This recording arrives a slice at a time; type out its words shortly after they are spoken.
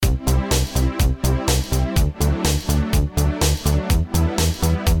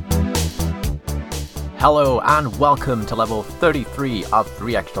Hello and welcome to level 33 of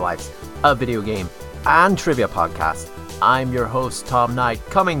 3 Extra Lives, a video game and trivia podcast. I'm your host Tom Knight,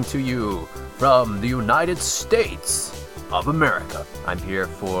 coming to you from the United States of America. I'm here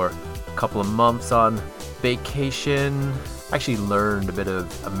for a couple of months on vacation. I actually learned a bit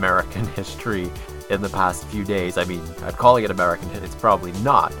of American history in the past few days. I mean, I'm calling it American, it's probably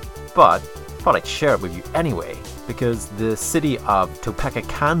not, but I thought I'd share it with you anyway, because the city of Topeka,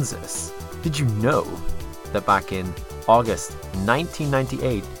 Kansas, did you know that back in August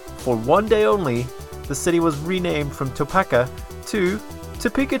 1998, for one day only, the city was renamed from Topeka to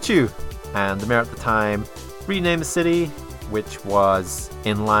Pikachu? And the mayor at the time renamed the city, which was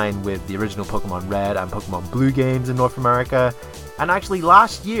in line with the original Pokemon Red and Pokemon Blue games in North America. And actually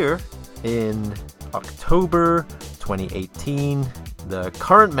last year, in October 2018, the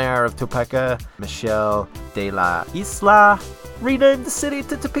current mayor of Topeka, Michelle de la Isla, renamed the city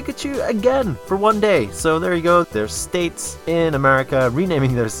to Pikachu again for one day. So there you go. There's states in America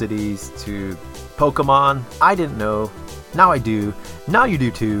renaming their cities to Pokemon. I didn't know. Now I do. Now you do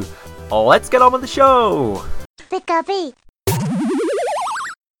too. Let's get on with the show. Pika-pee.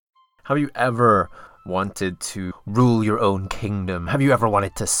 Have you ever wanted to rule your own kingdom? Have you ever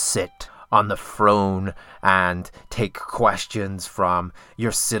wanted to sit on the throne and take questions from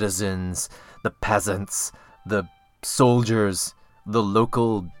your citizens, the peasants, the soldiers, the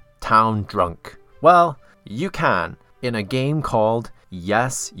local town drunk? Well, you can in a game called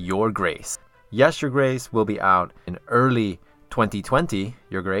Yes, Your Grace. Yes, Your Grace will be out in early 2020,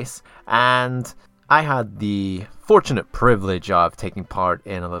 Your Grace, and I had the fortunate privilege of taking part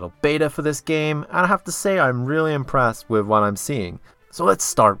in a little beta for this game, and I have to say I'm really impressed with what I'm seeing. So let's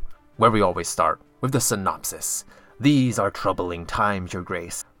start where we always start, with the synopsis. These are troubling times, Your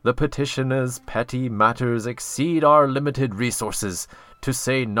Grace. The petitioner's petty matters exceed our limited resources, to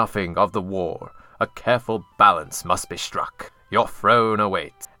say nothing of the war. A careful balance must be struck. Your throne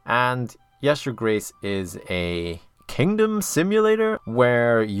awaits. And Yes, Your Grace is a kingdom simulator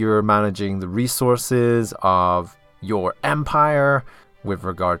where you're managing the resources of your empire with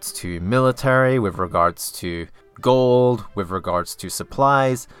regards to military, with regards to gold, with regards to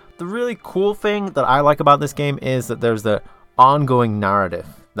supplies. The really cool thing that I like about this game is that there's the ongoing narrative,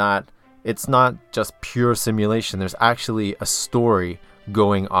 that it's not just pure simulation. There's actually a story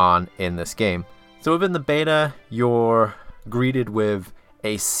going on in this game. So within the beta, you're greeted with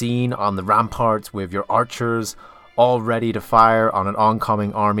a scene on the ramparts with your archers all ready to fire on an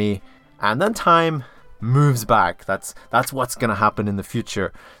oncoming army, and then time moves back. That's what's going to happen in the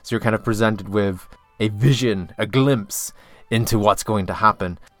future. So you're kind of presented with a vision, a glimpse into what's going to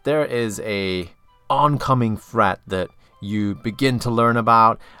happen. There is a oncoming threat that you begin to learn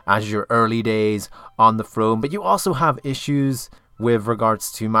about as your early days on the throne, but you also have issues with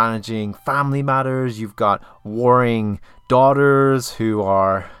regards to managing family matters. You've got warring daughters who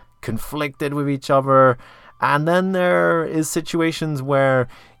are conflicted with each other, and then there is situations where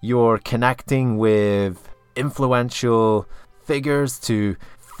you're connecting with influential figures to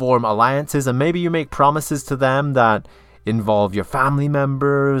form alliances, and maybe you make promises to them that involve your family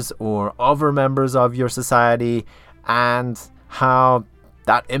members or other members of your society, and how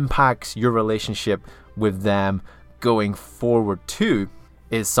that impacts your relationship with them going forward too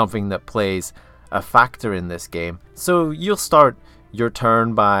is something that plays a factor in this game. So you'll start your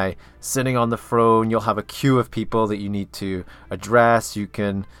turn by sitting on the throne. You'll have a queue of people that you need to address. You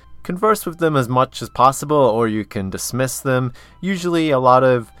can converse with them as much as possible, or you can dismiss them. Usually a lot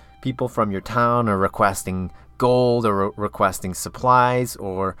of people from your town are requesting gold or requesting supplies,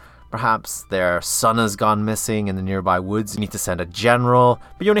 or perhaps their son has gone missing in the nearby woods. You need to send a general,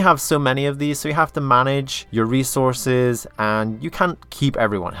 but you only have so many of these, so you have to manage your resources, and you can't keep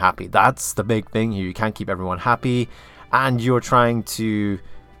everyone happy. That's the big thing here. You can't keep everyone happy, and you're trying to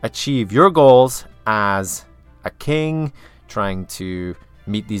achieve your goals as a king, trying to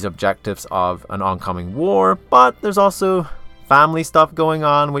meet these objectives of an oncoming war, but there's also family stuff going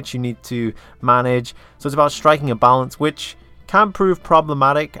on which you need to manage. So it's about striking a balance, which can prove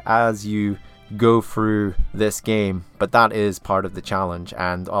problematic as you go through this game, but that is part of the challenge.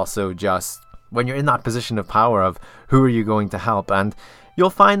 And also just when you're in that position of power of who are you going to help, and you'll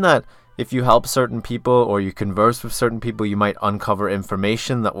find that if you help certain people or you converse with certain people, you might uncover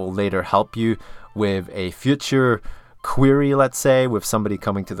information that will later help you with a future query, let's say, with somebody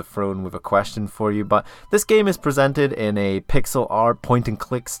coming to the throne with a question for you. But this game is presented in a pixel art point and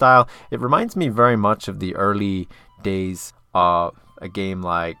click style. It reminds me very much of the early days of a game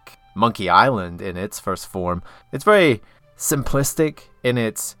like Monkey Island in its first form. It's very simplistic in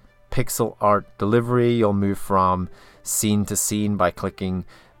its pixel art delivery. You'll move from scene to scene by clicking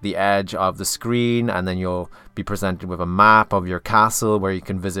the edge of the screen, and then you'll be presented with a map of your castle where you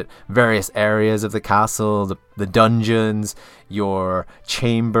can visit various areas of the castle, the dungeons, your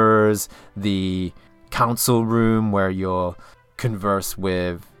chambers, the council room where you'll converse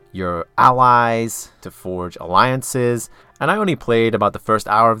with your allies to forge alliances. And I only played about the first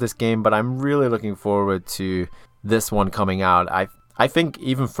hour of this game, but I'm really looking forward to this one coming out. I think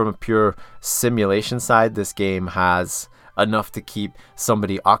even from a pure simulation side, this game has enough to keep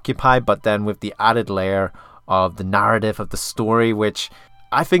somebody occupied, but then with the added layer of the narrative of the story, which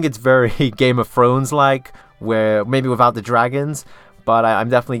I think it's very Game of Thrones like, where maybe without the dragons, but I'm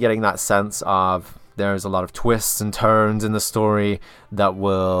definitely getting that sense of there's a lot of twists and turns in the story that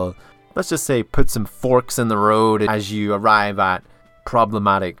will, let's just say, put some forks in the road as you arrive at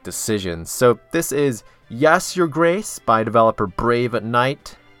problematic decisions. So this is Yes, Your Grace by developer Brave at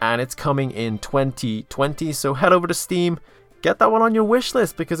Night, and it's coming in 2020, so head over to Steam, get that one on your wish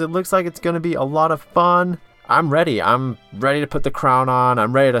list because it looks like it's going to be a lot of fun. I'm ready to put the crown on,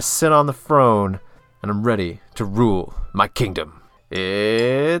 I'm ready to sit on the throne, and I'm ready to rule my kingdom.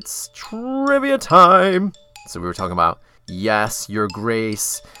 It's trivia time! So we were talking about Yes, Your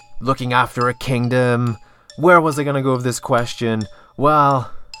Grace, looking after a kingdom. Where was I going to go with this question?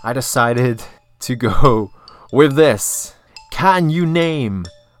 Well, I decided to go with this. Can you name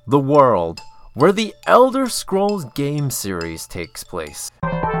the world where the Elder Scrolls game series takes place?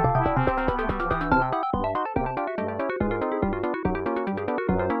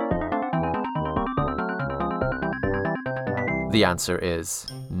 The answer is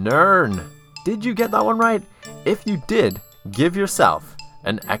Nirn. Did you get that one right? If you did, give yourself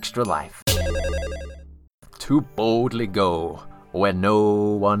an extra life. To boldly go when no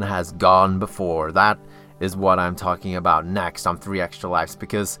one has gone before. That is what I'm talking about next on 3 Extra Lives,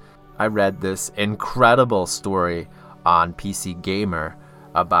 because I read this incredible story on PC Gamer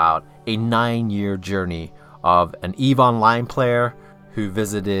about a 9-year journey of an EVE Online player who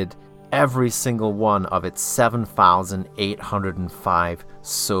visited every single one of its 7,805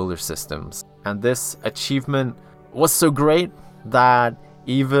 solar systems. And this achievement was so great that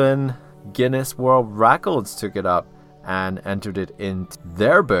even Guinness World Records took it up and entered it into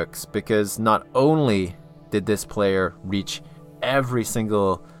their books, because not only did this player reach every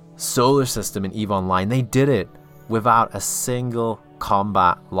single solar system in EVE Online, they did it without a single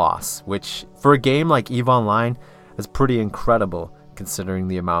combat loss, which for a game like EVE Online is pretty incredible considering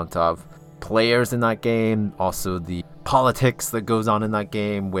the amount of players in that game, also the politics that goes on in that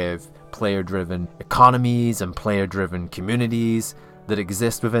game with player-driven economies and player-driven communities that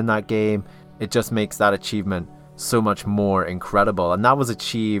exist within that game. It just makes that achievement so much more incredible. And that was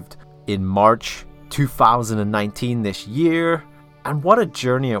achieved in March 2019 this year. And what a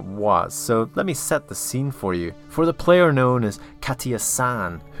journey it was. So let me set the scene for you. For the player known as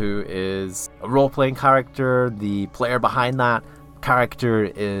Katia-san, who is a role-playing character, the player behind that character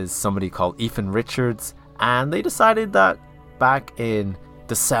is somebody called Ethan Richards. And they decided that back in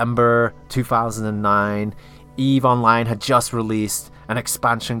December 2009, EVE Online had just released an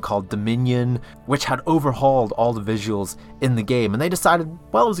expansion called Dominion, which had overhauled all the visuals in the game. And they decided,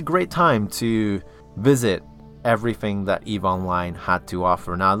 well, it was a great time to visit everything that EVE Online had to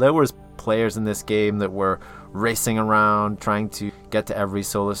offer. Now, there was players in this game that were racing around trying to get to every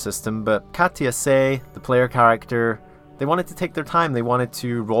solar system, but Katia-sei, the player character, they wanted to take their time. They wanted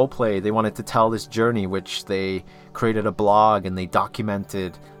to roleplay. They wanted to tell this journey, which they created a blog and they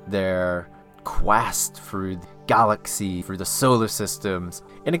documented their quest through the galaxy, through the solar systems.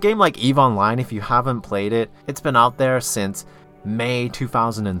 In a game like EVE Online, if you haven't played it, it's been out there since May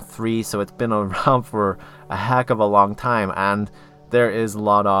 2003, so it's been around for a heck of a long time, and there is a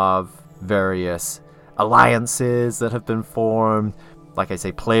lot of various alliances that have been formed. Like I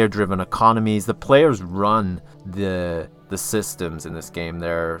say, player-driven economies. The players run the systems in this game.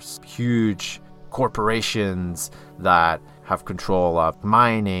 There's huge corporations that have control of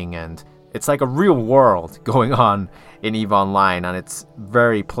mining, and it's like a real world going on in EVE Online, and it's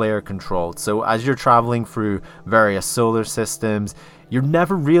very player controlled. So as you're traveling through various solar systems, you're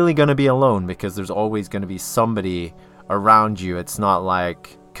never really going to be alone, because there's always going to be somebody around you. It's not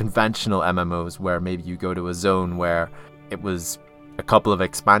like conventional MMOs where maybe you go to a zone where it was a couple of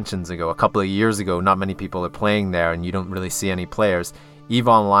expansions ago, a couple of years ago, not many people are playing there and you don't really see any players. EVE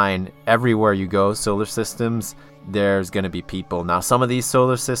Online, everywhere you go, solar systems, there's going to be people. Now, some of these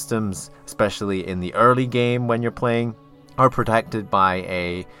solar systems, especially in the early game when you're playing, are protected by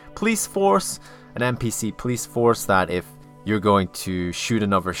a police force, an NPC police force, that if you're going to shoot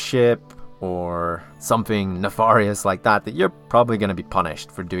another ship or something nefarious like that, that you're probably going to be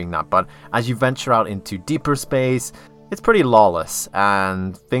punished for doing that. But as you venture out into deeper space, it's pretty lawless,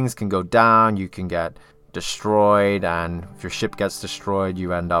 and things can go down, you can get destroyed, and if your ship gets destroyed,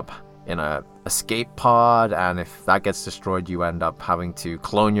 you end up in a escape pod, and if that gets destroyed, you end up having to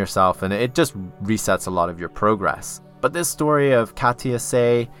clone yourself, and it just resets a lot of your progress. But this story of Katia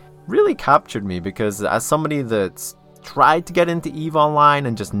Sei really captured me, because as somebody that's tried to get into EVE Online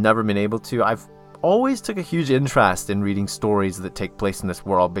and just never been able to, I've always took a huge interest in reading stories that take place in this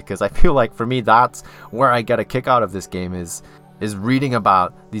world, because I feel like for me that's where I get a kick out of this game, is reading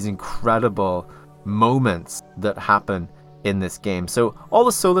about these incredible moments that happen in this game. So all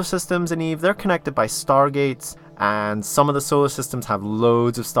the solar systems in EVE, they're connected by stargates, and some of the solar systems have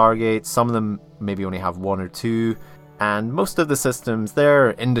loads of stargates, some of them maybe only have one or two, and most of the systems,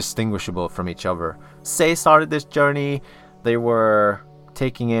 they're indistinguishable from each other. Sei started this journey, they were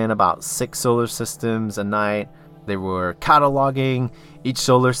taking in about 6 solar systems a night. They were cataloging each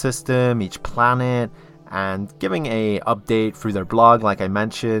solar system, each planet, and giving a update through their blog, like I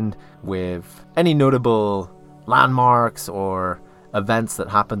mentioned, with any notable landmarks or events that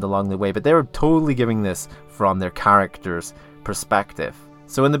happened along the way. But they were totally giving this from their character's perspective.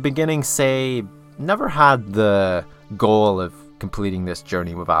 So in the beginning, Sei never had the goal of completing this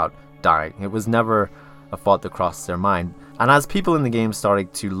journey without dying. It was never a thought that crossed their mind. And as people in the game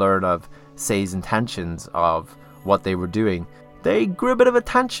started to learn of Sei's intentions, of what they were doing, they grew a bit of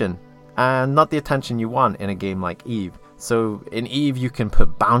attention, and not the attention you want in a game like EVE. So in EVE, you can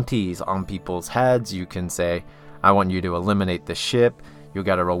put bounties on people's heads. You can say, I want you to eliminate the ship. You'll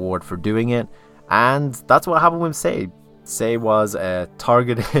get a reward for doing it. And that's what happened with Sei. Sei was a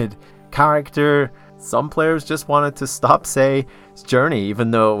targeted character. Some players just wanted to stop Sei's journey,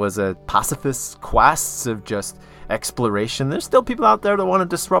 even though it was a pacifist quest of just exploration. There's still people out there that want to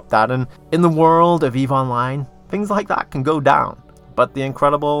disrupt that, and in the world of EVE Online, things like that can go down. But the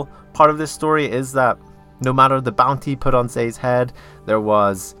incredible part of this story is that no matter the bounty put on Sei's head, there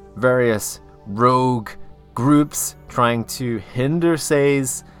was various rogue groups trying to hinder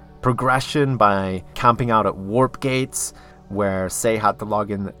Sei's progression by camping out at warp gates, where Sei had to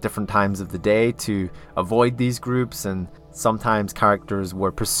log in at different times of the day to avoid these groups, and sometimes characters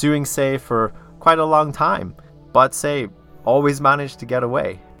were pursuing Sei for quite a long time, but Sei always managed to get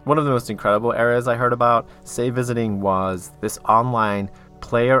away. One of the most incredible areas I heard about Sei visiting was this online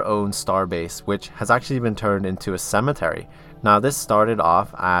player-owned starbase, which has actually been turned into a cemetery. Now, this started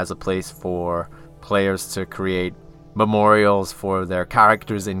off as a place for players to create memorials for their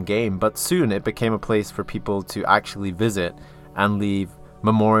characters in game, but soon it became a place for people to actually visit and leave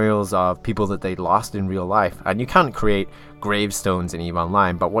memorials of people that they'd lost in real life. And you can't create gravestones in EVE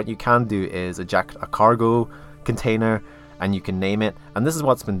Online, but what you can do is eject a cargo container and you can name it, and this is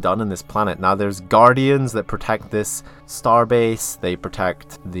what's been done in this planet. Now there's guardians that protect this starbase. They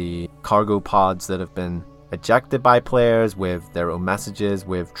protect the cargo pods that have been ejected by players with their own messages,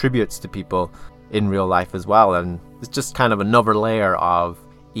 with tributes to people in real life as well. And it's just kind of another layer of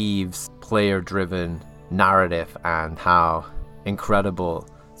EVE's player-driven narrative and how incredible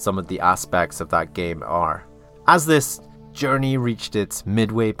some of the aspects of that game are. As this journey reached its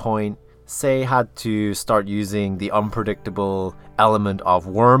midway point, Sei had to start using the unpredictable element of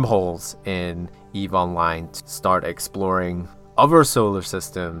wormholes in EVE Online to start exploring other solar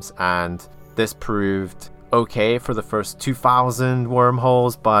systems, and this proved okay for the first 2,000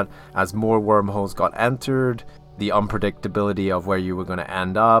 wormholes, but as more wormholes got entered, the unpredictability of where you were going to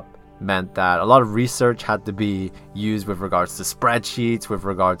end up meant that a lot of research had to be used with regards to spreadsheets, with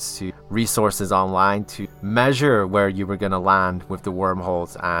regards to resources online to measure where you were going to land with the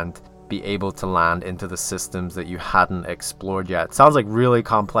wormholes and be able to land into the systems that you hadn't explored yet. Sounds like really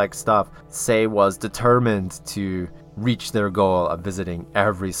complex stuff. Sei was determined to reach their goal of visiting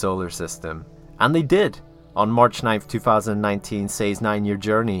every solar system, and they did. On March 9th, 2019, Sei's 9-year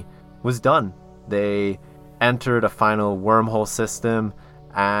journey was done. They entered a final wormhole system,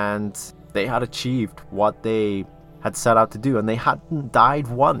 and they had achieved what they had set out to do, and they hadn't died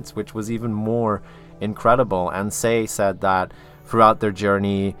once, which was even more incredible. And Sei said that throughout their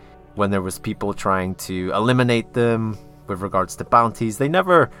journey, when there was people trying to eliminate them with regards to bounties, they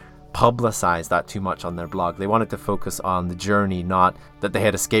never publicized that too much on their blog. They wanted to focus on the journey, not that they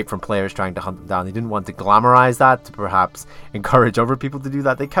had escaped from players trying to hunt them down. They didn't want to glamorize that to perhaps encourage other people to do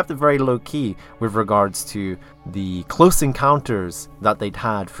that. They kept it very low key with regards to the close encounters that they'd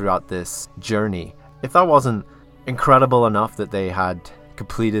had throughout this journey. If that wasn't incredible enough that they had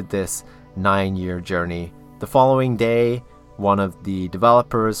completed this 9-year journey, the following day, one of the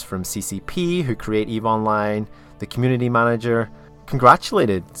developers from CCP who create EVE Online, the community manager,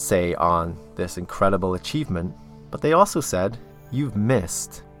 congratulated Sei on this incredible achievement, but they also said, you've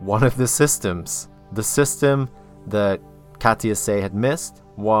missed one of the systems. The system that Katia Sey had missed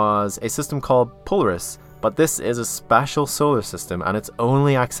was a system called Polaris, but this is a special solar system and it's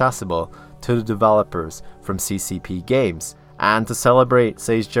only accessible to the developers from CCP Games. And to celebrate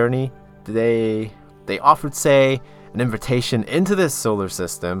Sey's journey, they offered Sey an invitation into this solar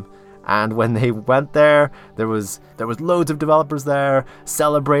system. And when they went there was loads of developers there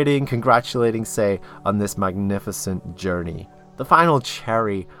celebrating, congratulating Sey on this magnificent journey. The final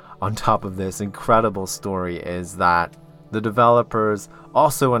cherry on top of this incredible story is that the developers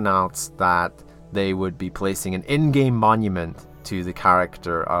also announced that they would be placing an in-game monument to the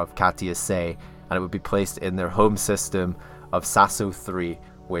character of Katia Sey, and it would be placed in their home system of Sasso 3,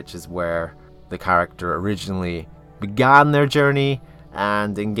 which is where the character originally began their journey.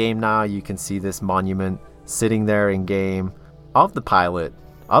 And in game now you can see this monument sitting there in game of the pilot,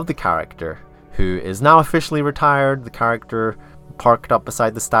 of the character, who is now officially retired. The character parked up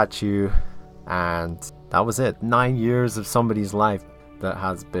beside the statue, and that was it. 9 years of somebody's life that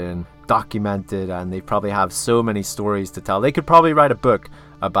has been documented, and they probably have so many stories to tell. They could probably write a book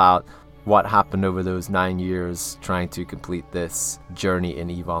about what happened over those 9 years trying to complete this journey in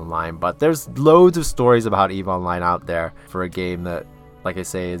EVE Online. But there's loads of stories about EVE Online out there for a game that, like I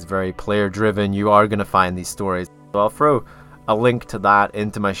say, is very player driven. You are going to find these stories. So I'll throw a link to that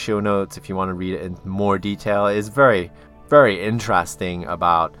into my show notes if you want to read it in more detail. It's very, very interesting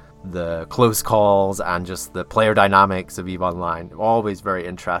about the close calls and just the player dynamics of EVE Online. Always very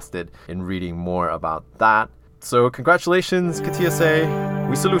interested in reading more about that. So congratulations, Katia Sey.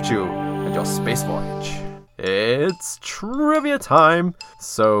 We salute you and your space voyage. It's trivia time.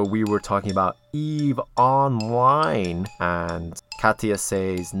 So we were talking about EVE Online and Katia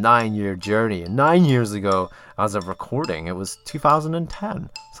Sey's 9-year journey. And 9 years ago, as of recording, it was 2010.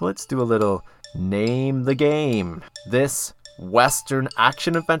 So let's do a little name the game. This Western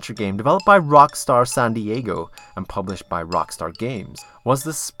action-adventure game developed by Rockstar San Diego and published by Rockstar Games was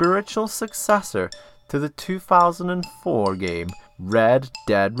the spiritual successor to the 2004 game Red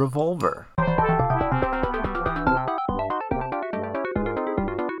Dead Revolver.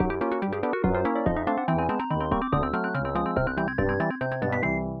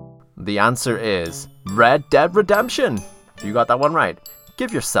 The answer is Red Dead Redemption. You got that one right.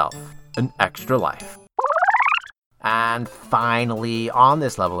 Give yourself an extra life. And finally, on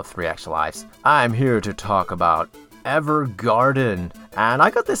this level of 3 extra lives, I'm here to talk about Evergarden. And I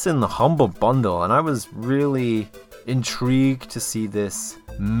got this in the Humble Bundle, and I was really intrigued to see this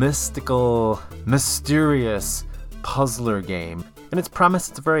mystical, mysterious puzzler game. In its premise,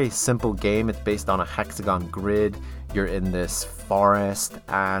 it's a very simple game. It's based on a hexagon grid. You're in this forest,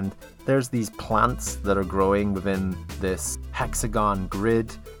 and there's these plants that are growing within this hexagon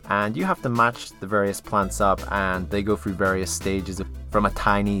grid, and you have to match the various plants up, and they go through various stages from a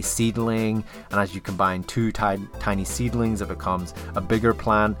tiny seedling, and as you combine 2 tiny seedlings, it becomes a bigger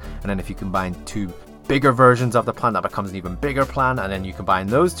plant, and then if you combine 2 bigger versions of the plant, that becomes an even bigger plant, and then you combine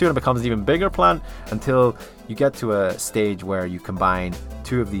those 2 and it becomes an even bigger plant, until you get to a stage where you combine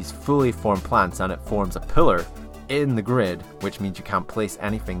 2 of these fully formed plants and it forms a pillar in the grid, which means you can't place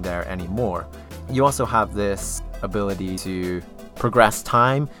anything there anymore. You also have this ability to progress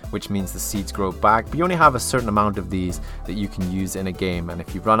time, which means the seeds grow back, but you only have a certain amount of these that you can use in a game, and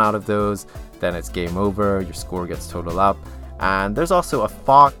if you run out of those, then it's game over, your score gets totaled up. And there's also a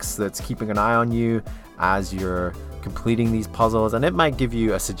fox that's keeping an eye on you as you're completing these puzzles, and it might give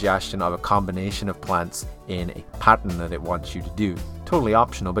you a suggestion of a combination of plants in a pattern that it wants you to do. Totally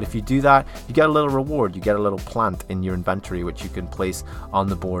optional, but if you do that, you get a little reward. You get a little plant in your inventory which you can place on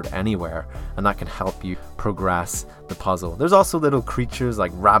the board anywhere, and that can help you progress the puzzle. There's also little creatures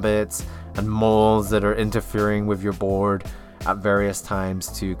like rabbits and moles that are interfering with your board at various times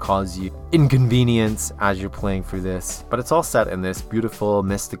to cause you inconvenience as you're playing through this. But it's all set in this beautiful,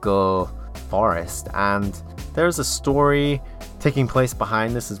 mystical forest, and there's a story taking place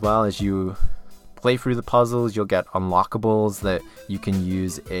behind this as well. As you play through the puzzles, you'll get unlockables that you can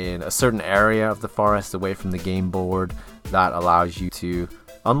use in a certain area of the forest away from the game board that allows you to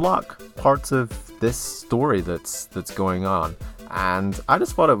unlock parts of this story that's going on. And I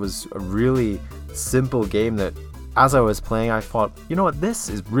just thought it was a really simple game that, as I was playing, I thought, you know what, this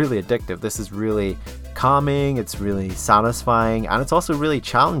is really addictive. This is really calming, it's really satisfying, and it's also really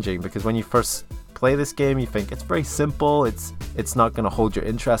challenging, because when you first play this game you think it's very simple, it's not going to hold your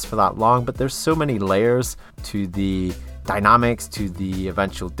interest for that long, but there's so many layers to the dynamics, to the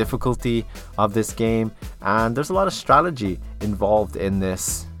eventual difficulty of this game, and there's a lot of strategy involved in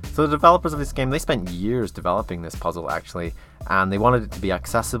this. So the developers of this game, they spent years developing this puzzle actually, and they wanted it to be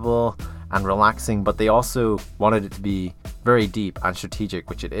accessible and relaxing, but they also wanted it to be very deep and strategic,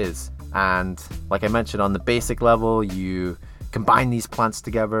 which it is. And like I mentioned, on the basic level, you combine these plants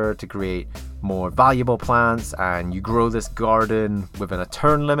together to create more valuable plants, and you grow this garden within a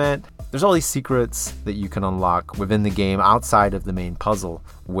turn limit. There's all these secrets that you can unlock within the game outside of the main puzzle,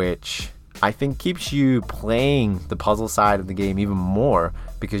 which I think keeps you playing the puzzle side of the game even more,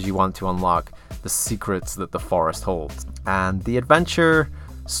 because you want to unlock the secrets that the forest holds. And the adventure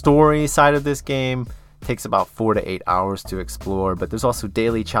story side of this game takes about 4 to 8 hours to explore, but there's also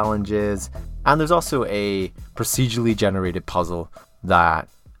daily challenges, and there's also a procedurally generated puzzle that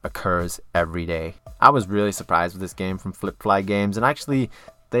occurs every day. I was really surprised with this game from Flipfly Games, and actually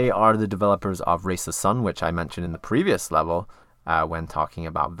they are the developers of Race the Sun, which I mentioned in the previous level when talking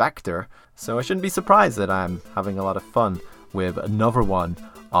about Vector. So I shouldn't be surprised that I'm having a lot of fun with another one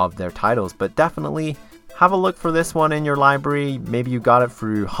of their titles, but definitely have a look for this one in your library. Maybe you got it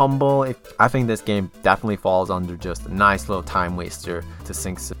through Humble. I think this game definitely falls under just a nice little time waster to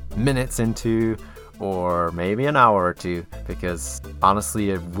sink some minutes into, or maybe an hour or two, because honestly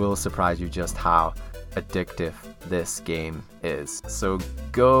it will surprise you just how addictive this game is. So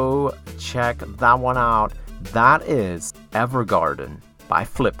go check that one out. That is Evergarden by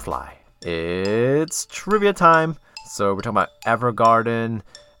Flipfly. It's trivia time. So we're talking about Evergarden,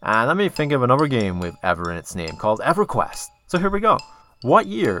 and let me think of another game with Ever in its name called EverQuest. So here we go. What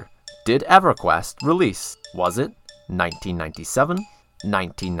year did EverQuest release? Was it 1997,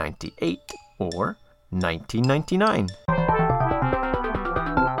 1998, or 1999?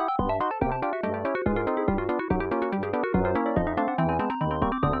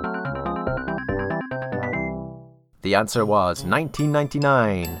 The answer was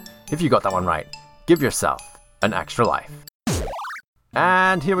 1999. If you got that one right, give yourself an extra life.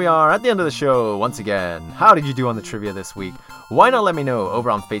 And here we are at the end of the show once again. How did you do on the trivia this week? Why not let me know over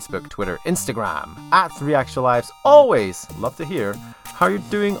on Facebook, Twitter, Instagram, at 3extralives. Always love to hear how you're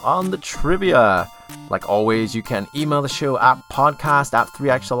doing on the trivia. Like always, you can email the show at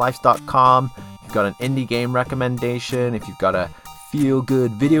podcast@3extralives.com. If you've got an indie game recommendation, if you've got a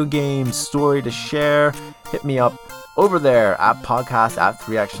feel-good video game story to share, hit me up over there at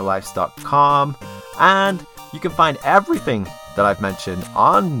podcast@3extralives.com. And you can find everything that I've mentioned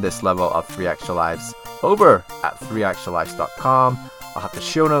on this level of 3 Extra Lives over at 3extralives.com. I'll have the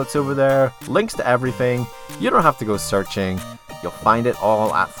show notes over there, links to everything. You don't have to go searching. You'll find it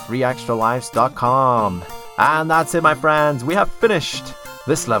all at 3extralives.com. And that's it, my friends. We have finished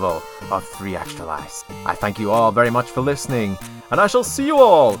this level of 3 Extra Lives. I thank you all very much for listening, and I shall see you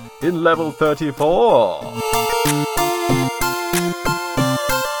all in level 34.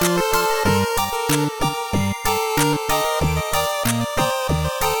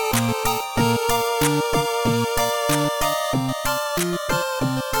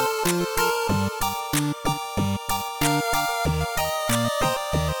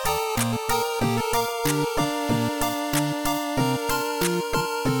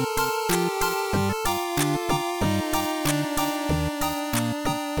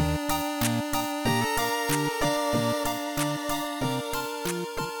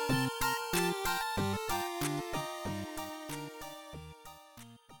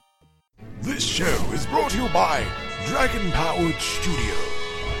 This show is brought to you by Dragon Powered Studio.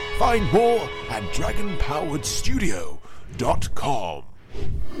 Find more at dragonpoweredstudio.com.